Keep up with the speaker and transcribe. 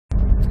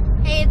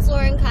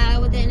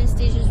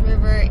Anastasia's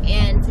River,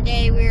 and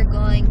today we're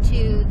going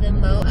to the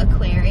Mote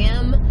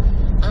Aquarium.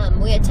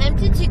 We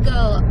attempted to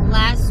go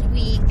last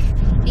week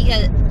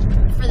because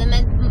for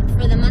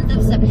the month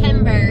of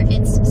September,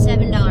 it's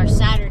 $7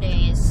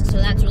 Saturdays, so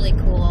that's really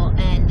cool.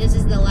 And this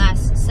is the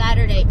last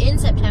Saturday in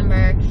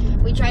September.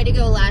 We tried to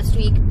go last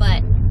week,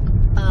 but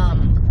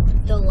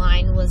the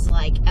line was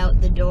like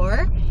out the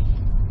door,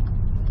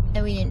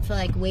 and we didn't feel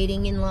like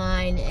waiting in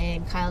line.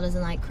 And Kyle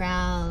doesn't like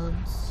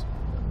crowds,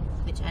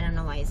 which I don't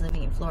know why he's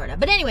living in Florida.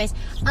 But anyways,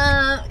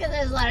 because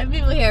there's a lot of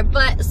people here.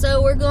 But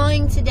so we're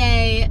going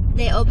today.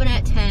 They open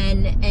at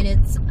 10 and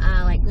it's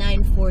like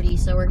 9:40,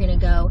 so we're gonna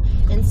go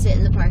and sit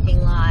in the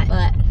parking lot.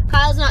 But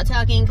Kyle's not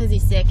talking because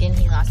he's sick and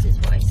he lost his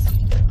voice.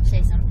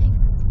 Say something.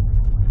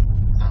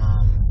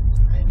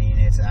 I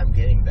mean, I'm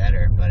getting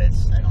better, but I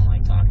don't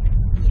like talking.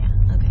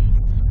 Yeah, okay.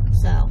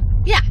 So,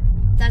 yeah,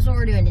 that's what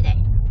we're doing today.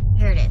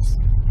 Here it is.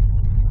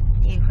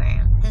 The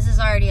aquarium. This is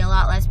already a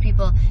lot less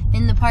people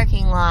in the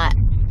parking lot.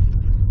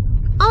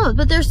 Oh,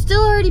 but there's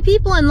still already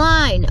people in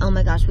line. Oh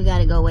my gosh, we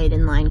gotta go wait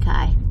in line,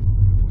 Kai.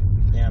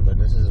 Yeah, but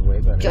this is way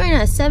better. Join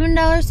us,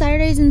 $7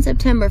 Saturdays in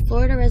September,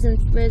 Florida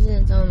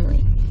residents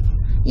only.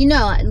 You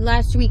know,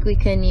 last week we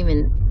couldn't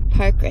even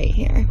park right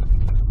here.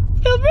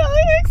 I'm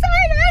really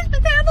excited,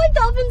 but they have like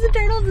dolphins and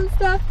turtles and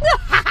stuff.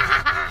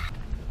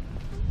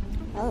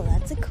 Oh,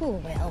 that's a cool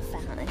whale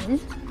fountain.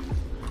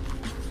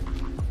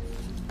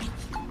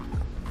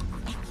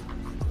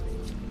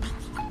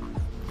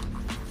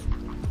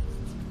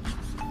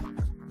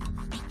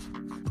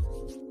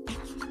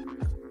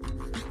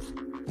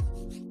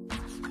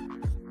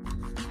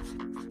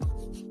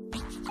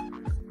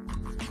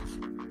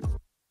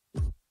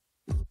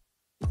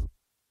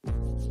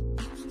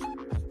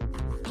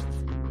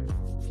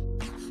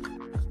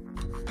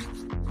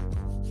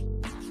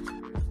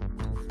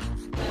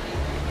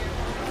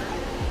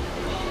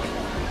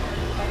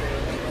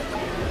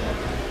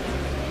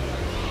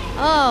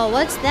 Oh,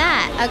 what's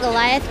that? A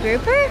Goliath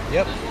grouper?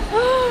 Yep.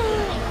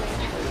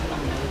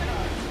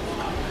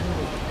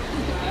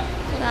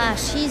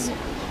 Gosh, he's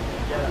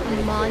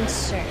a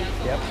monster.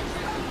 Yep.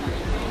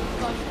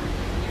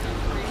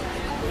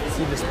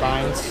 See the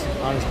spines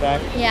on his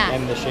back? Yeah.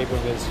 And the shape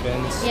of his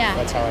fins? Yeah.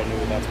 That's how I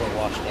knew that's what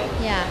washed up.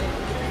 Yeah.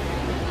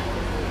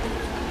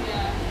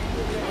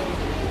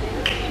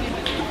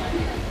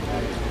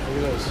 Look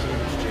at those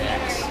huge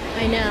jacks.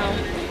 I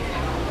know.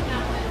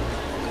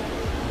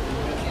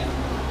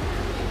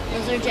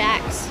 Those are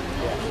jacks.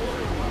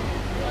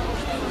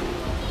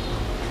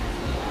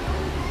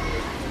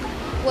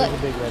 What? There's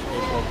a big red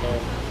fish right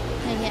there.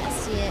 I can't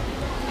see it.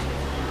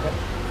 Yep.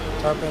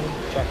 Tarpon,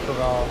 jack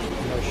corral,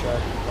 no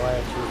shark,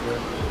 Goliath grouper.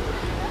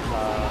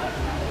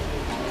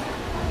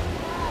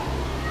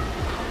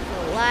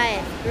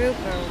 Goliath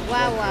grouper.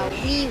 Wow, wow,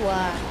 wee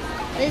wah.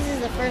 This is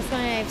the first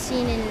one I've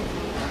seen in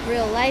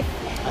real life.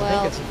 Well, I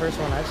think it's the first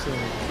one I've seen.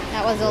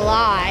 that was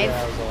alive.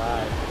 Yeah, it was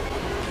alive.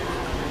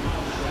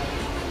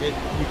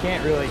 You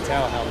can't really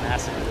tell how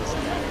massive it is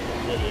in that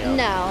video.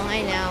 No,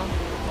 I know.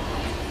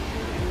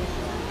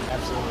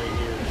 Absolutely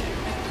huge.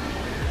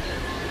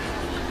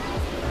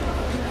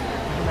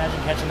 Can you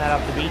imagine catching that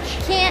off the beach?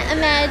 Can't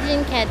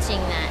imagine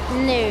catching that.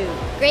 No.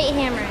 Great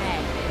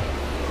hammerhead.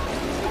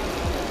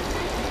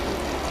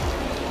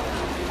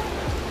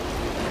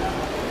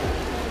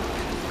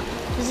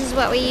 This is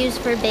what we use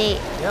for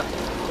bait. Yep.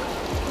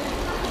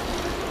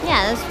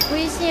 Yeah,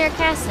 we see our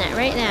cast net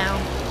right now.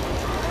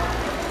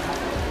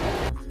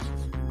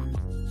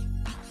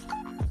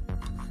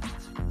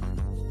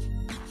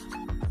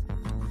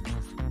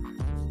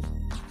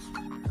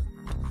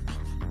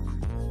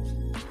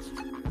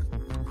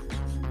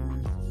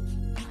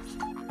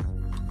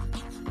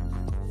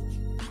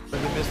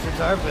 Look at Mr.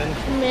 Tarpon.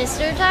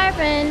 Mr.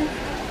 Tarpon.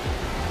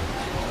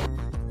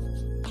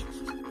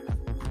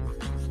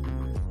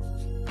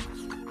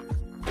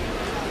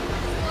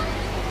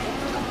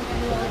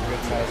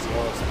 Good sized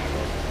yellow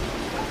snapper.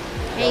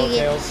 Are you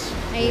Yellowtails,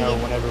 you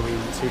get- whenever we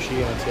eat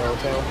sushi and it's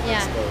yellowtail,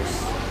 Yeah. it's those.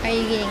 Are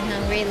you getting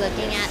hungry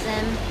looking at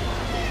them?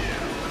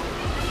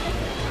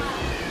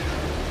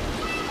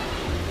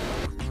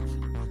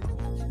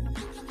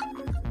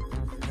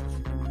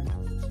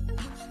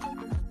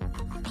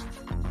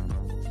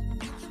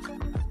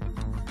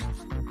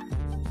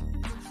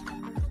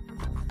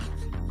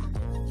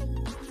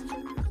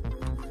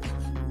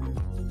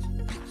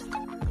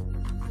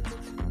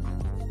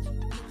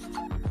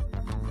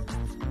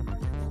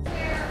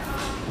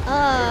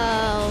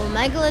 Oh,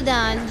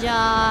 megalodon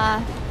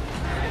jaw.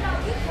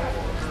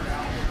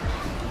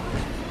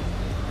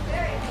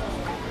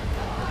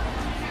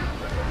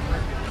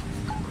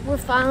 We're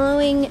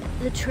following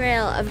the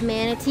trail of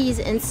manatees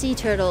and sea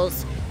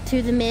turtles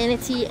to the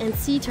manatee and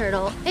sea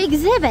turtle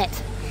exhibit.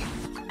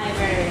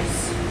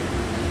 Divers.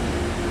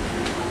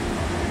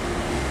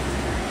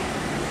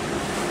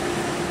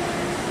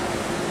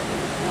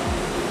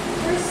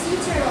 First sea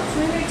turtle,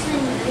 210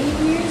 million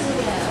years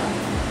ago.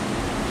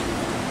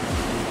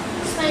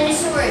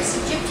 Spinosaurus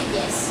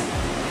aegyptigus.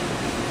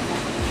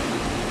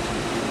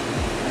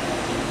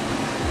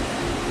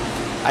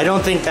 I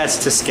don't think that's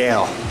to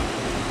scale.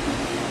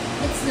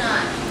 It's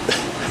not.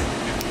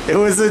 It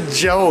was a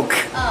joke.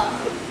 Oh.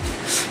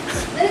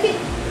 Look at.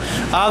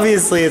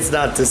 Obviously, it's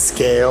not to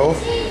scale.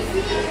 15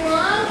 feet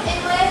long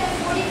and weighs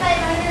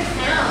 4,500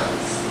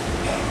 pounds.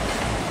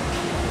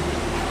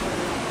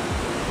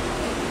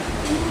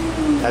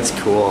 That's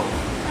cool.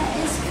 That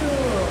is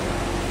cool.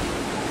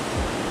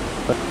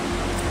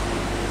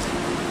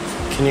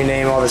 Can you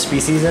name all the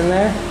species in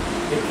there?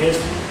 Yes,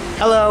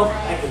 Hello.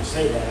 I can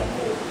say that.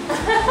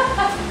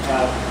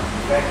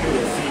 Back here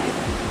they're feeding.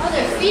 Oh,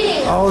 they're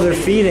feeding. Oh, they're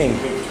feeding.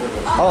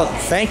 Oh,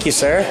 thank you,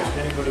 sir. If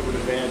anybody would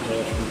advance,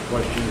 ask me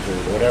questions or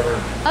whatever.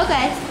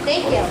 Okay,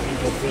 thank you.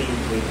 People feeding,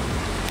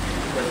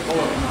 they're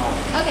pulling them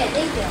out. Okay,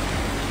 thank you.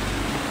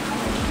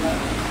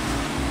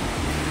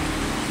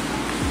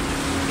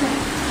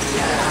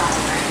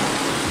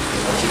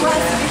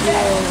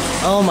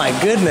 Oh my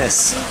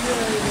goodness.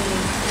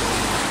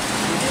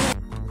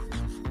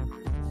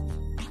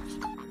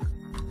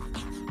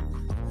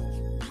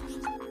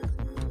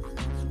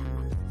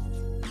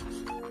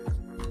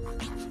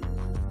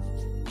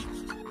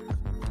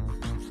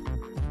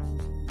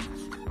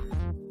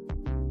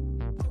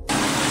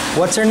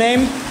 What's her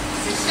name?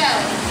 This is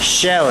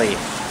Shelly. Shelly.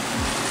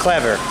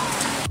 Clever.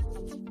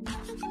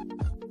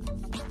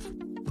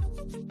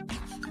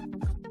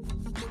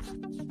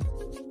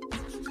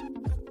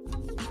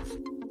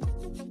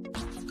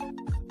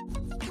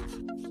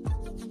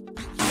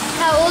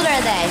 How old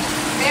are they?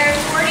 They're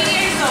 40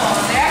 years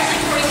old. They're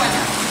actually 41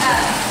 now.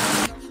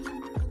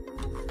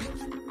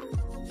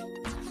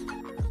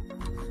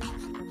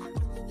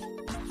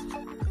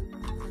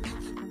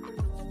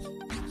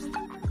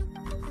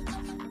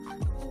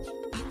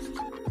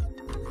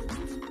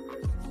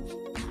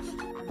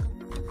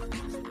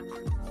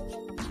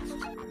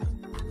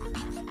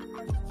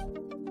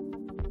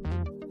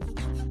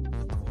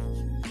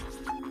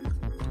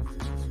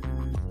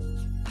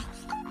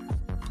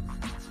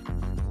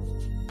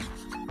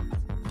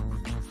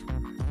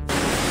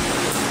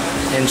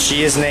 And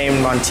she is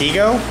named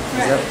Montego?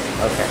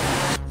 Okay.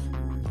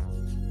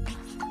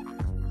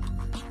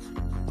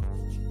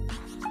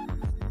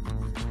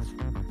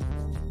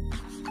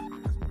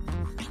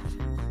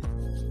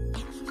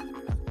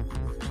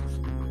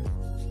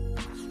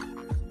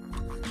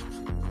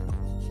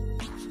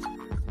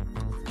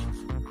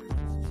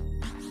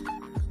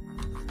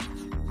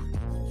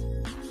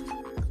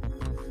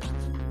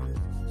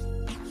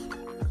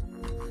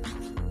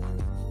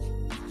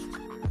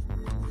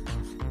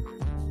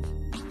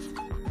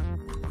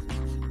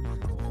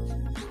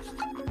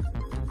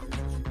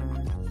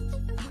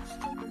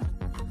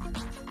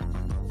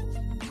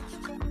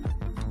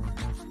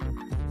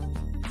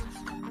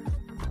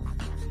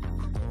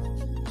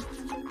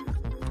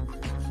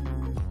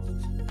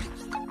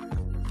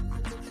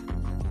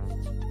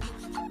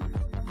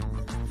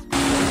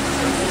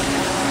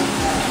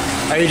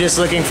 Are you just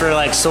looking for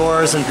like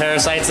sores and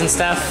parasites and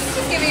stuff?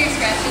 Just give me your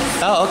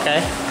scratches. Oh,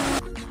 okay.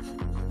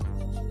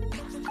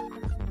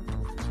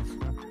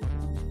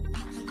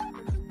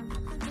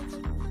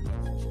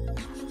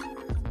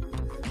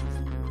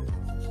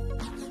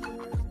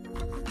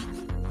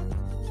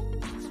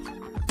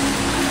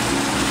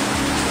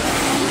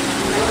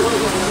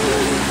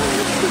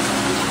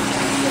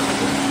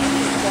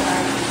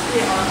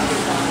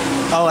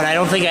 Oh, and I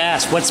don't think I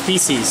asked, what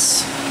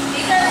species?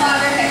 These are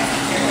loggerhead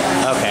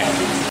features. Okay.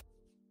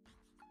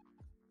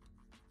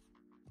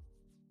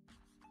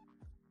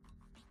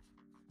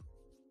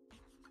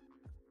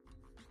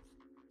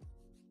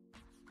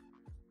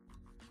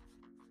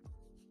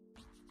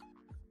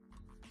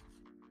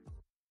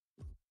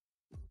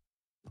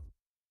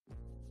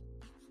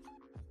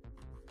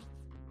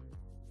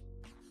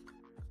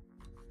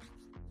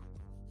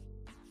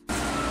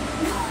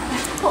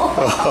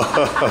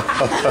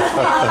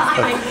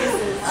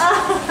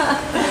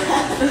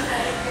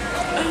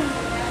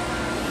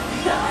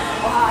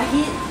 Wow,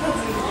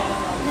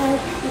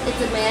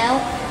 it's a male?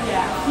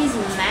 Yeah. He's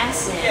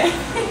massive. Yeah.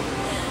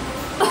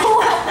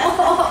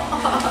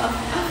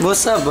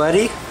 What's up,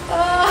 buddy?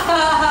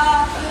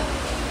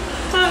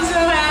 I'm so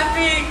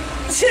happy.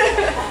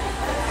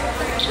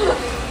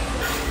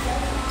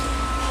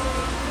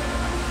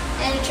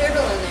 And a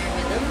turtle in there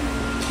with him.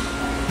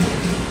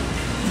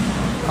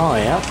 Oh,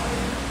 yeah.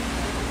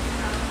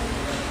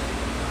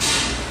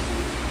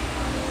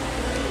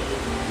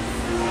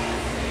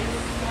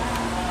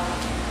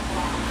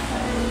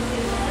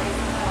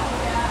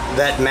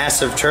 That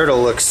massive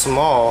turtle looks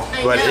small,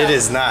 but it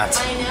is not.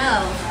 I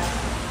know.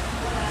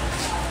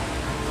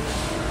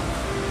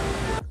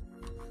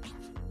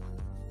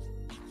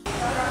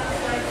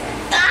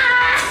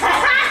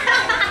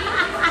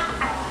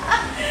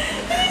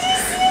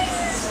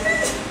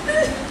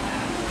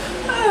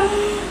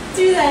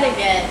 Do that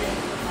again.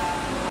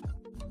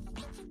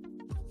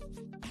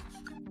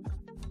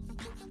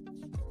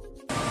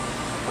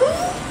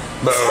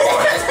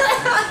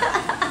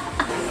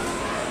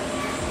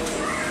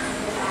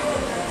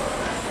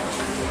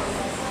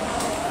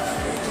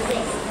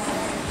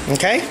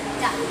 Okay?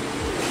 Yeah.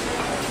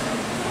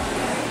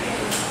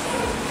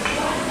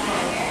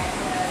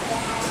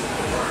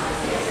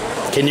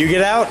 Can you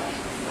get out?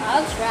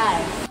 I'll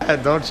try.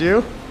 Don't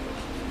you?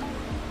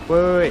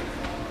 Wait.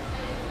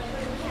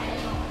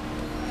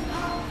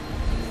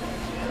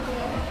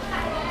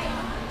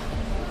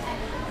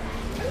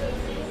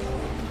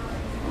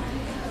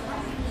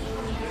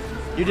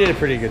 You did a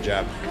pretty good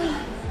job.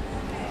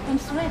 I'm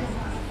sweating.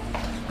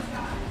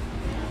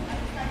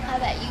 I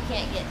bet you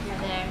can't get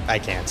through there. I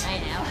can't. I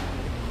know.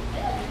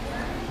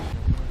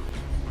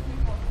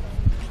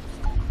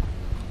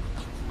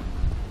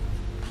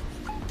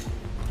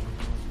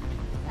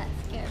 That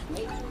scared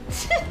me.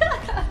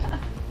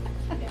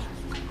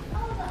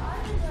 Oh, the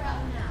otters are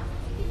out now.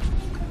 You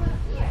can come up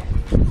here.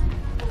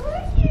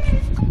 Over here.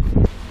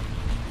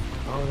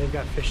 Oh, they've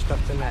got fish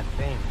stuffed in that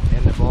thing.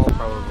 In the bowl,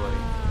 probably.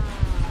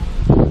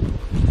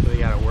 So they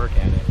gotta work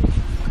at it.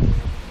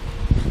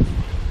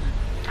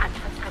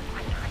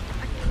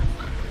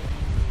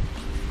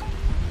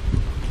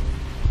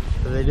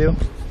 What do they do?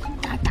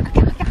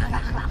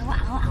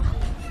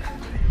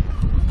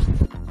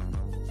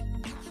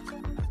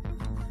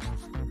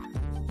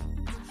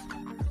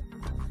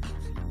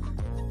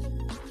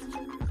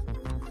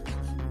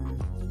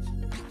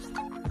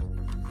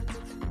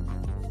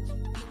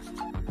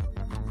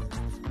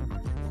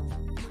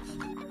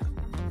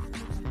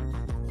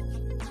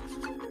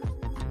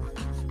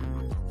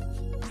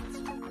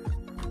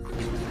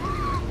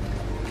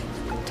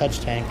 Touch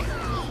tank.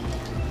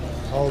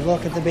 Oh,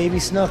 look at the baby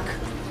snook.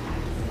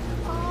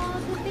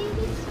 Oh, the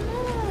baby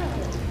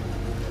snook.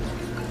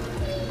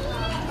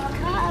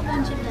 Caught a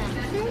bunch of them.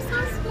 They're so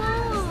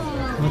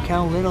small. Look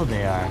how little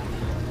they are.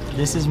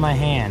 This is my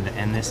hand,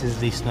 and this is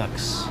the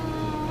snooks.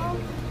 Oh.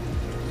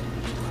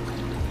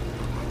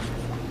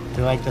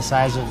 They're like the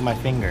size of my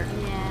finger.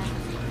 Yeah.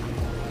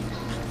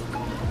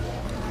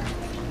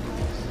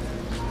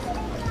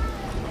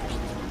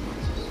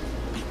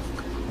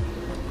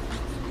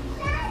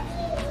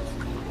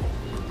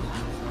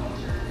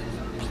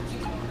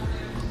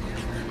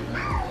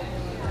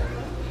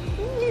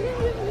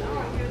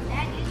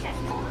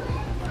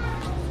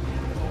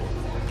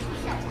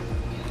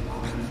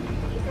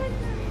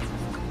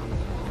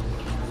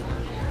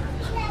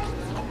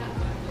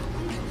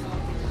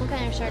 What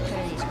kind of sharks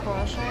are these?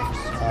 Coral sharks?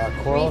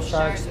 Coral Reef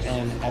sharks sharks.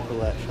 and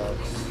epaulet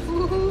sharks.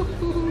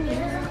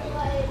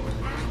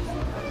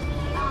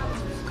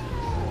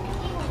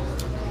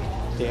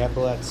 The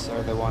epaulets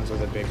are the ones with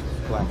the big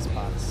black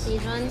spots.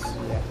 These ones?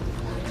 Yeah.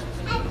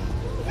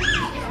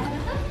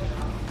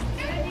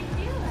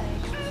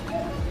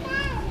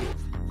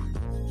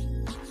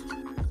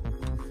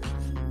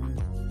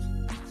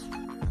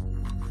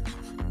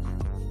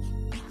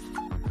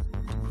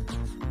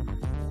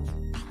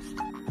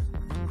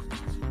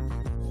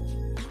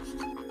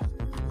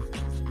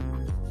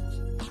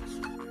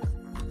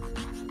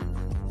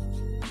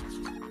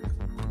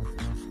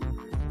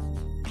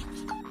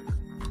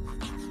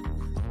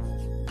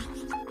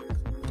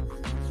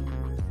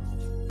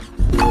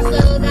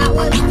 So that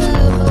was the